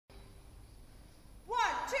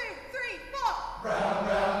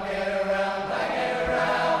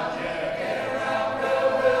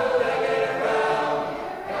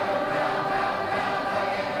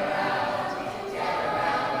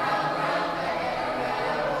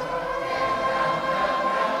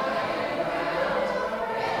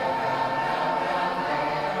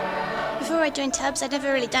joined TUBBS. I'd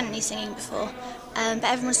never really done any singing before, but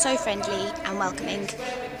everyone's so friendly and welcoming,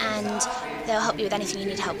 and they'll help you with anything you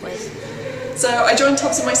need help with. So I joined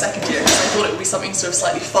TUBBS in my second year because I thought it would be something sort of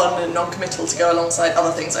slightly fun and non-committal to go alongside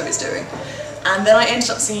other things I was doing. And then I ended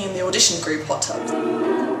up singing in the audition group Hot Tubs.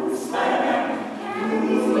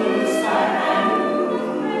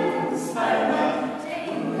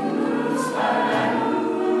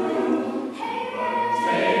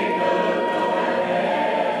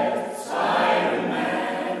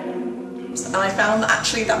 And I found that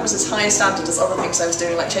actually that was as high a standard as other things I was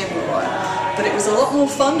doing, like chamber choir. But it was a lot more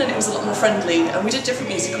fun and it was a lot more friendly, and we did different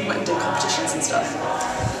music, we went and did competitions and stuff.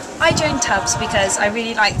 I joined TUBBS because I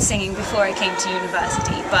really liked singing before I came to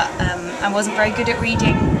university, but I wasn't very good at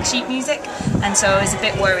reading sheet music, and so I was a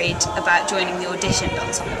bit worried about joining the auditioned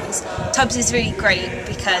ensembles. TUBBS is really great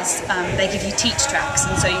because they give you teach tracks,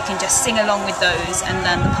 and so you can just sing along with those and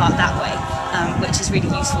learn the part that way, which is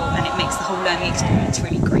really useful, and it makes the whole learning experience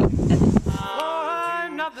really great.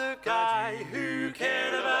 I'm not the guy who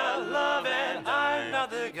cared about love, and I'm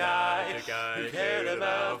not the guy who cared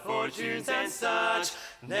about fortunes and such.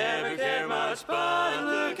 Never cared much, but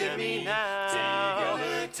look at me now.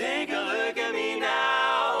 Take a look at me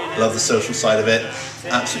now. Love the social side of it.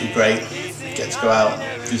 Absolutely great. Get to go out,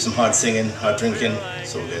 do some hard singing, hard drinking.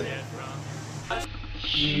 It's all good.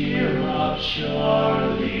 Cheer up,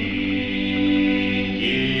 Charlie.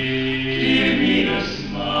 Give me a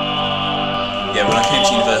smile. Yeah, when I came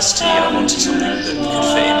to university, I wanted something that could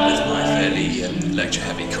fit in with my fairly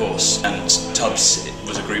lecture-heavy course, and TUBBS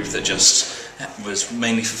was a group that just was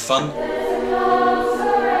mainly for fun.